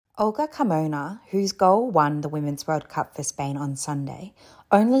Olga Carmona, whose goal won the Women's World Cup for Spain on Sunday,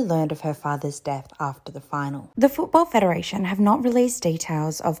 only learned of her father's death after the final. The Football Federation have not released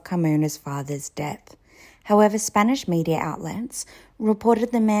details of Carmona's father's death. However, Spanish media outlets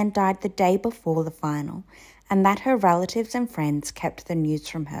reported the man died the day before the final and that her relatives and friends kept the news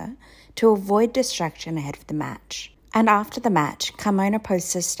from her to avoid distraction ahead of the match. And after the match, Carmona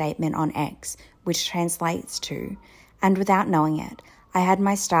posts a statement on X, which translates to, "And without knowing it, I had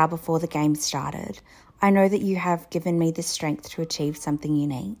my star before the game started. I know that you have given me the strength to achieve something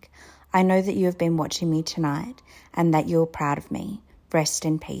unique. I know that you have been watching me tonight and that you are proud of me. Rest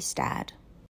in peace, Dad."